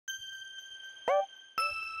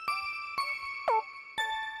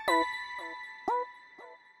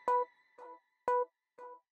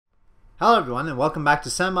Hello everyone and welcome back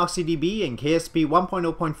to Sandbox EDB and KSP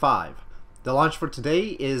 1.0.5. The launch for today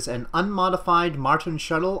is an unmodified Martin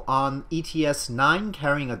shuttle on ETS-09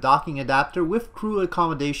 carrying a docking adapter with crew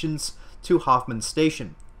accommodations to Hoffman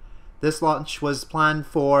Station. This launch was planned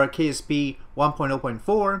for KSP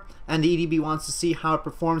 1.0.4 and the EDB wants to see how it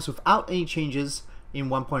performs without any changes in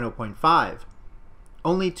 1.0.5.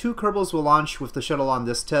 Only 2 Kerbals will launch with the shuttle on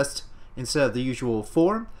this test instead of the usual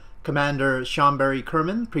 4. Commander Sean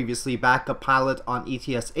Kerman, previously backup pilot on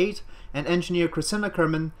ETS-8, and Engineer Christina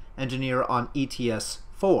Kerman, engineer on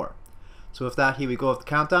ETS-4. So with that, here we go with the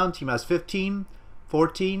countdown. Team has 15,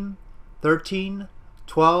 14, 13,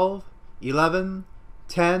 12, 11,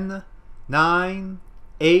 10, 9,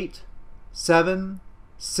 8, 7,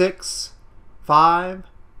 6, 5,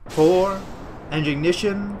 4, engine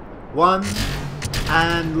ignition, 1,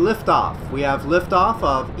 and liftoff. We have liftoff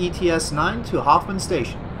of ETS-09 to Hoffman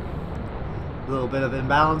Station. A little bit of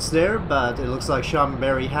imbalance there, but it looks like Sean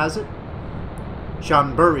Berry has it.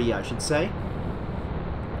 Sean Burry, I should say.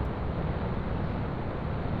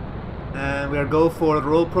 And we'll go for the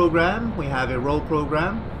roll program. We have a roll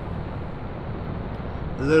program.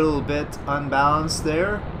 A little bit unbalanced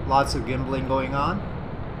there. Lots of gimbling going on.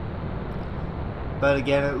 But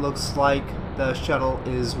again, it looks like the shuttle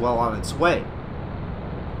is well on its way.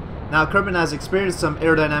 Now, Kerbal has experienced some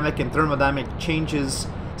aerodynamic and thermodynamic changes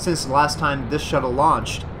since the last time this shuttle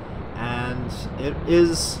launched, and it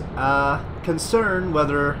is a concern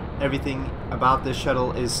whether everything about this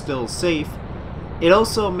shuttle is still safe. It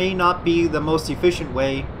also may not be the most efficient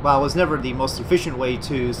way, well, it was never the most efficient way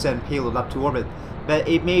to send payload up to orbit, but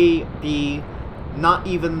it may be not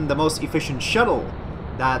even the most efficient shuttle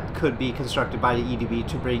that could be constructed by the EDB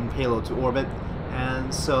to bring payload to orbit,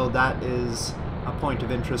 and so that is a point of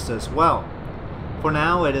interest as well. For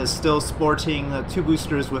now, it is still sporting 2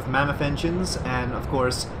 boosters with Mammoth engines, and of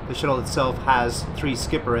course the shuttle itself has 3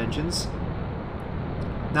 Skipper engines.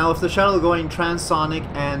 Now, with the shuttle going transonic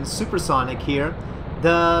and supersonic here,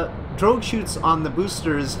 the drogue chutes on the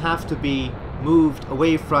boosters have to be moved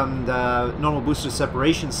away from the normal booster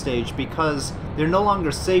separation stage because they're no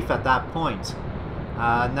longer safe at that point.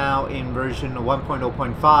 Now in version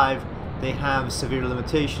 1.0.5 they have severe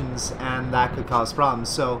limitations and that could cause problems,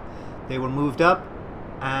 so they were moved up.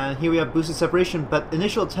 And here we have boosted separation, but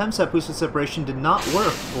initial attempts at boosted separation did not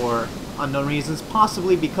work for unknown reasons,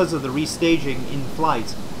 possibly because of the restaging in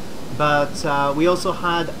flight. But we also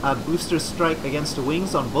had a booster strike against the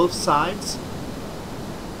wings on both sides.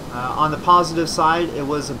 On the positive side, it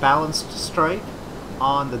was a balanced strike.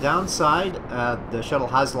 On the downside, the shuttle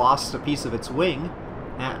has lost a piece of its wing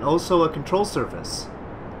and also a control surface.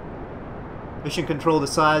 Mission Control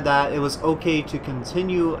decided that it was okay to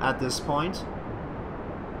continue at this point.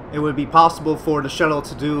 It would be possible for the shuttle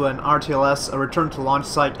to do an RTLS, a return to launch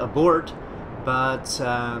site abort, but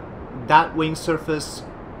that wing surface,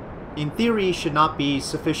 in theory, should not be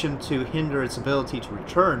sufficient to hinder its ability to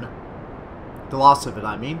return. The loss of it,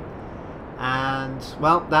 I mean. And,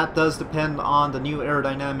 well, that does depend on the new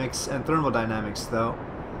aerodynamics and thermodynamics, though,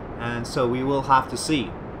 and so we will have to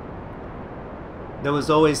see. There was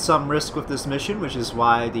always some risk with this mission, which is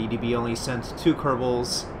why the EDB only sent 2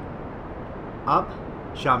 Kerbals up.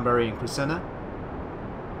 Sean Berry and Christina.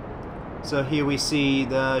 So here we see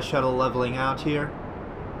the shuttle leveling out here.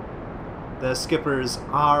 The skippers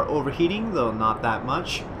are overheating, though not that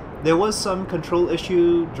much. There was some control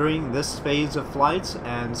issue during this phase of flight,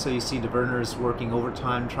 and so you see the burners working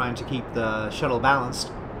overtime trying to keep the shuttle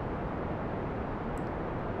balanced.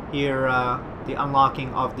 Here, the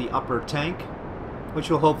unlocking of the upper tank, which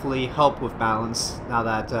will hopefully help with balance now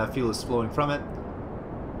that fuel is flowing from it.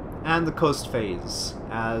 And the coast phase,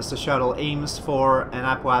 as the shuttle aims for an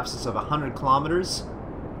apoapsis of 100 kilometers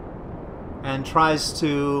and tries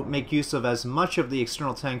to make use of as much of the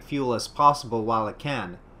external tank fuel as possible while it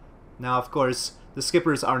can. Now, of course, the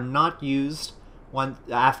skippers are not used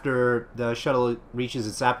after the shuttle reaches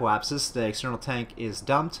its apoapsis. The external tank is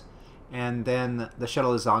dumped, and then the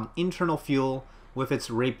shuttle is on internal fuel with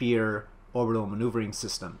its Rapier orbital maneuvering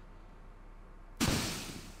system.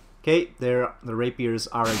 Okay, there the Rapiers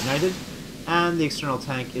are ignited, and the external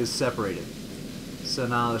tank is separated. So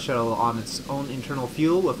now the shuttle on its own internal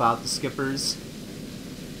fuel without the skippers.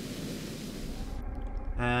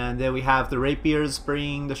 And there we have the Rapiers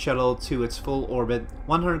bringing the shuttle to its full orbit,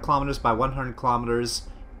 100 kilometers by 100 kilometers,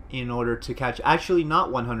 in order to catch, actually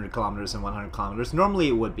not 100 kilometers and 100 kilometers, normally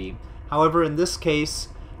it would be. However, in this case,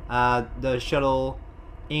 the shuttle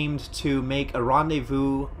aimed to make a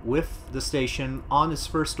rendezvous with the station on its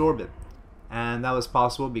first orbit, and that was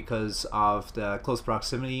possible because of the close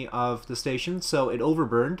proximity of the station, so it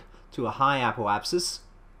overburned to a high apoapsis,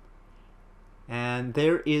 And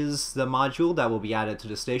there is the module that will be added to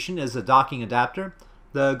the station, is a docking adapter.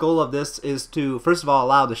 The goal of this is to, first of all,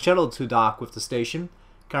 allow the shuttle to dock with the station.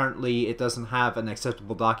 Currently it doesn't have an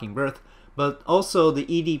acceptable docking berth, but also the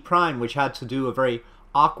ED Prime, which had to do a very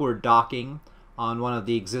awkward docking on one of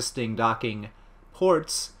the existing docking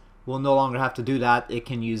ports, will no longer have to do that. It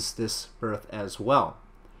can use this berth as well.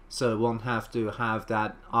 So it won't have to have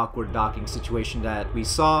that awkward docking situation that we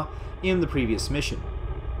saw in the previous mission.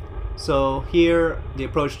 So here, the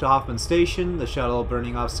approach to Hoffman Station, the shuttle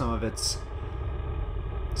burning off some of its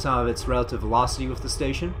relative velocity with the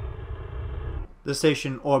station. The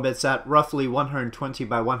station orbits at roughly 120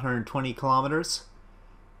 by 120 kilometers.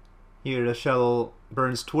 Here the shuttle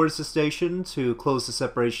burns towards the station to close the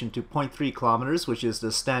separation to 0.3 kilometers, which is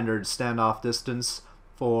the standard standoff distance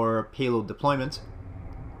for payload deployment.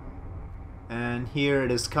 And here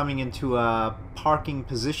it is coming into a parking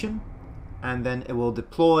position, and then it will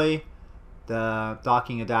deploy the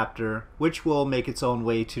docking adapter, which will make its own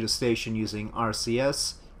way to the station using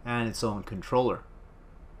RCS and its own controller.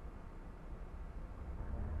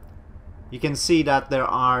 You can see that there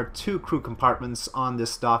are 2 crew compartments on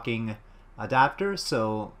this docking adapter,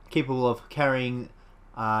 so capable of carrying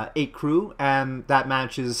 8 crew, and that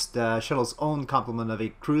matches the shuttle's own complement of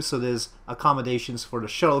 8 crew, so there's accommodations for the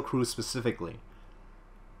shuttle crew specifically,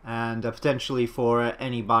 and potentially for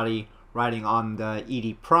anybody riding on the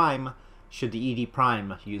ED Prime, should the ED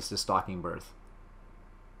Prime use this docking berth.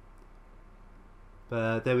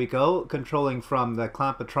 But there we go, controlling from the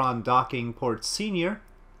Clampetron docking port senior,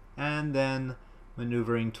 and then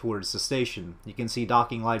maneuvering towards the station. You can see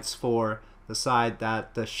docking lights for the side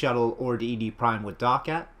that the shuttle or the ED Prime would dock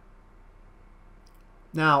at.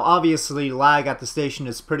 Now obviously lag at the station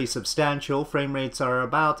is pretty substantial. Frame rates are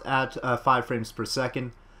about at 5 frames per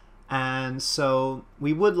second, and so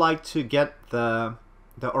we would like to get the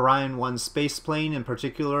Orion 1 spaceplane in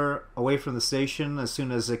particular away from the station as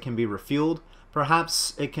soon as it can be refueled.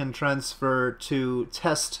 Perhaps it can transfer to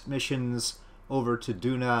test missions over to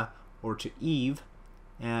Duna or to Eve,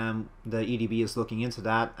 and the EDB is looking into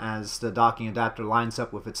that as the docking adapter lines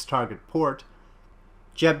up with its target port.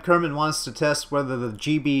 Jeb Kerman wants to test whether the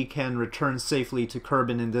GB can return safely to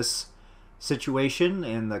Kerbin in this situation,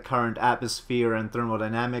 in the current atmosphere and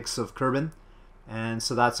thermodynamics of Kerbin, and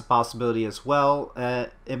so that's a possibility as well.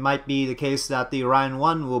 It might be the case that the Orion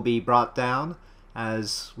 1 will be brought down,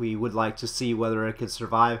 as we would like to see whether it could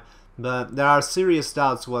survive, but there are serious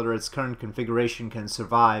doubts whether its current configuration can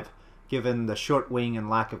survive given the short wing and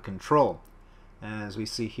lack of control. As we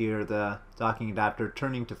see here, the docking adapter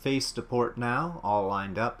turning to face the port now, all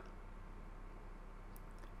lined up.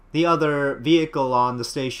 The other vehicle on the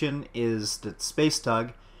station is the space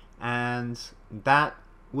tug, and that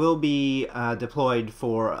will be deployed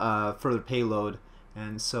for further payload,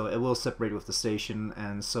 and so it will separate with the station,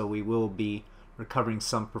 and so we will be recovering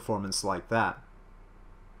some performance like that.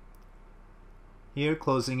 Here,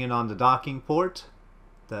 closing in on the docking port.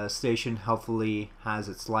 The station helpfully has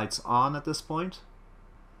its lights on at this point.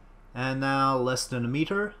 And now less than a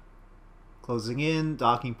meter. Closing in,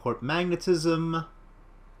 docking port magnetism.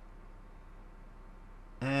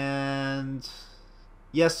 And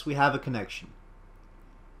yes, we have a connection.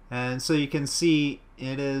 And so you can see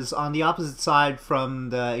it is on the opposite side from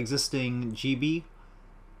the existing GB,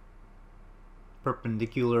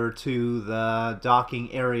 perpendicular to the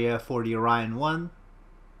docking area for the Orion 1.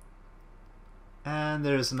 And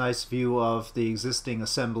there's a nice view of the existing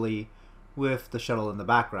assembly with the shuttle in the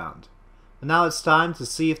background. But now it's time to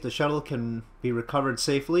see if the shuttle can be recovered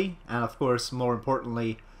safely, and of course, more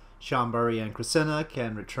importantly, Shambari and Crescena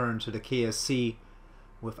can return to the KSC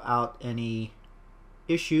without any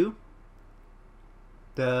issue.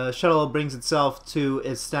 The shuttle brings itself to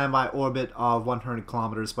its standby orbit of 100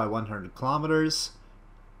 kilometers by 100 kilometers,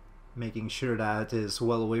 making sure that it is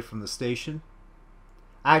well away from the station.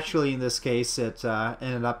 Actually, in this case, it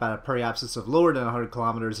ended up at a periapsis of lower than 100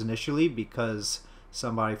 kilometers initially because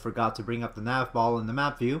somebody forgot to bring up the nav ball in the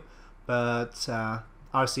map view, but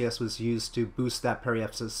RCS was used to boost that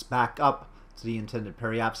periapsis back up to the intended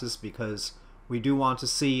periapsis because we do want to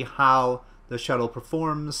see how the shuttle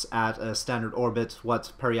performs at a standard orbit,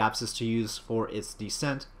 what periapsis to use for its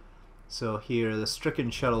descent. So here, the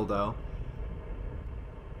stricken shuttle though,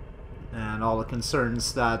 and all the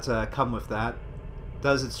concerns that come with that,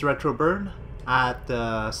 does its retro burn at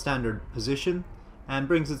the standard position and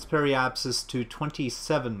brings its periapsis to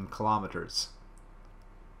 27 kilometers.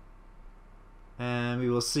 And we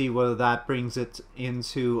will see whether that brings it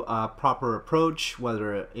into a proper approach,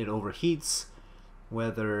 whether it overheats,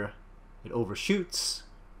 whether it overshoots.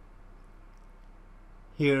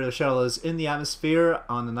 Here the shuttle is in the atmosphere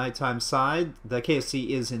on the nighttime side. The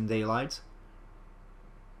KSC is in daylight.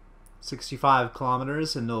 65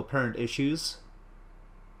 kilometers and no apparent issues.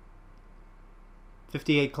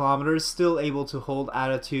 58 kilometers, still able to hold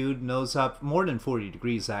attitude, nose up, more than 40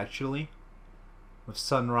 degrees actually, with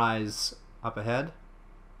sunrise up ahead.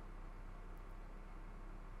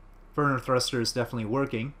 Burner thruster is definitely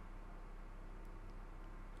working.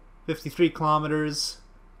 53 kilometers,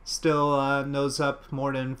 still nose up,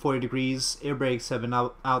 more than 40 degrees. Air brakes have been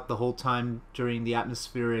out the whole time during the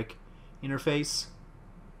atmospheric interface.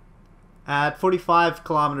 At 45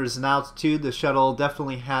 kilometers in altitude, the shuttle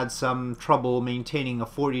definitely had some trouble maintaining a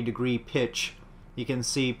 40-degree pitch. You can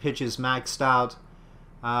see pitch is maxed out.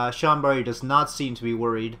 Chambari does not seem to be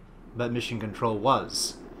worried, but Mission Control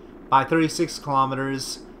was. By 36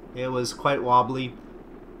 kilometers, it was quite wobbly.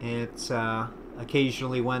 It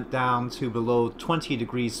occasionally went down to below 20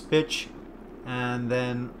 degrees pitch, and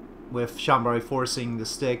then with Chambari forcing the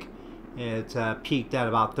stick, it peaked at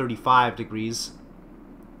about 35 degrees.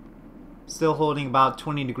 Still holding about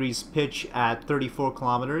 20 degrees pitch at 34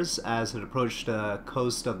 kilometers as it approached the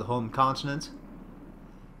coast of the home continent.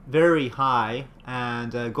 Very high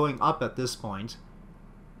and going up at this point.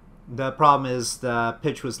 The problem is the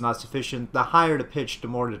pitch was not sufficient. The higher the pitch, the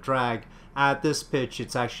more the drag. At this pitch,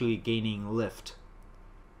 it's actually gaining lift.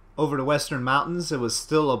 Over the western mountains, it was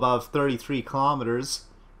still above 33 kilometers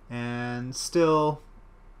and still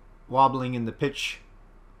wobbling in the pitch.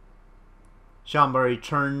 Chambari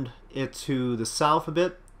turned it to the south a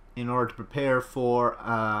bit in order to prepare for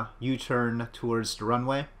a U-turn towards the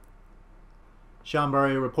runway.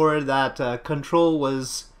 Chambari reported that control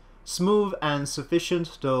was smooth and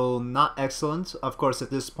sufficient, though not excellent. Of course,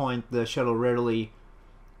 at this point, the shuttle rarely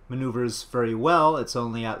maneuvers very well. It's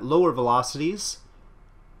only at lower velocities,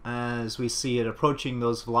 as we see it approaching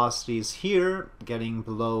those velocities here, getting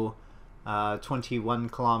below 21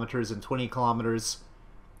 kilometers and 20 kilometers.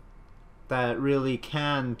 That really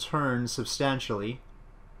can turn substantially.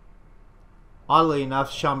 Oddly enough,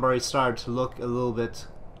 Chambari started to look a little bit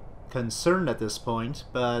concerned at this point,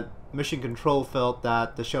 but Mission Control felt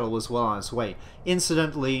that the shuttle was well on its way.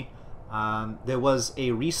 Incidentally, there was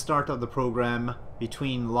a restart of the program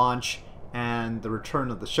between launch and the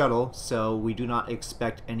return of the shuttle, so we do not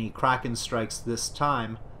expect any Kraken strikes this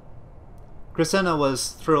time. Crescenta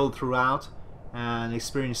was thrilled throughout and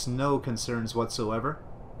experienced no concerns whatsoever.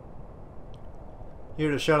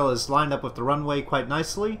 Here the shuttle is lined up with the runway quite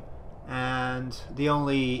nicely, and the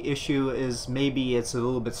only issue is maybe it's a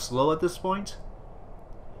little bit slow at this point.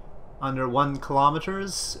 Under 1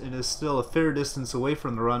 kilometers, it is still a fair distance away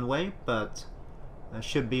from the runway, but it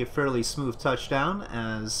should be a fairly smooth touchdown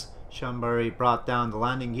as Chambari brought down the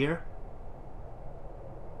landing gear.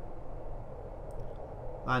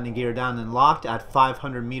 Landing gear down and locked at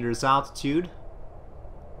 500 meters altitude.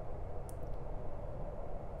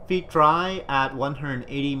 Feet dry at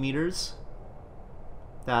 180 meters.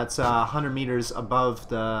 That's 100 meters above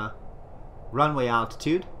the runway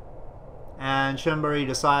altitude. And Chambari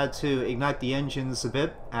decided to ignite the engines a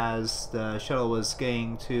bit as the shuttle was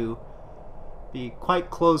getting to be quite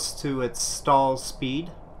close to its stall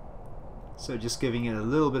speed. So just giving it a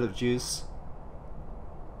little bit of juice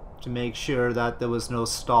to make sure that there was no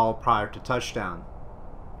stall prior to touchdown.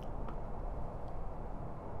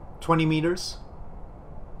 20 meters.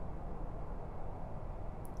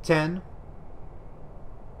 10.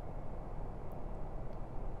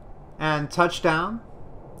 And touchdown.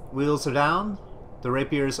 Wheels are down. The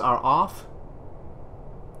rapiers are off.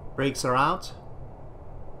 Brakes are out.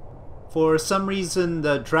 For some reason,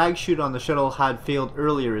 the drag chute on the shuttle had failed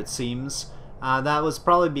earlier, it seems. That was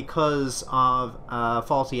probably because of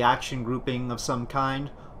faulty action grouping of some kind,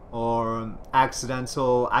 or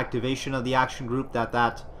accidental activation of the action group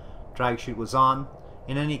that drag chute was on.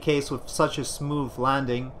 In any case, with such a smooth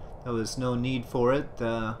landing, there was no need for it.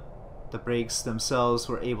 The brakes themselves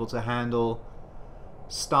were able to handle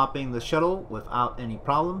stopping the shuttle without any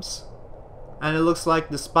problems. And it looks like,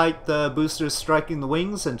 despite the boosters striking the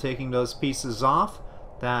wings and taking those pieces off,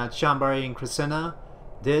 that Chambari and Crescenta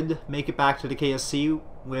did make it back to the KSC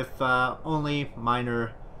with only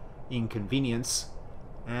minor inconvenience.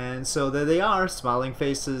 And so there they are, smiling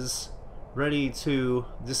faces, ready to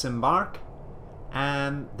disembark.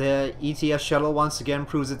 And the ETS shuttle once again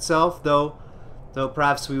proves itself, though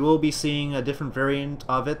perhaps we will be seeing a different variant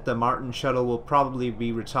of it. The Martin shuttle will probably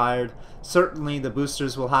be retired. Certainly the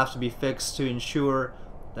boosters will have to be fixed to ensure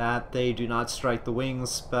that they do not strike the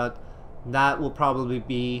wings, but that will probably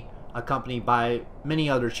be accompanied by many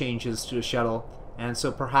other changes to the shuttle. And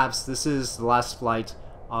so perhaps this is the last flight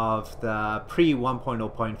of the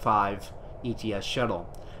pre-1.0.5 ETS shuttle.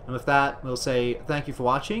 And with that, we'll say thank you for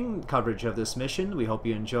watching coverage of this mission. We hope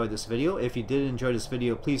you enjoyed this video. If you did enjoy this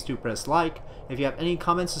video, please do press like. If you have any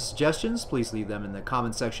comments or suggestions, please leave them in the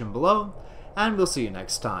comment section below. And we'll see you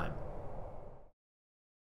next time.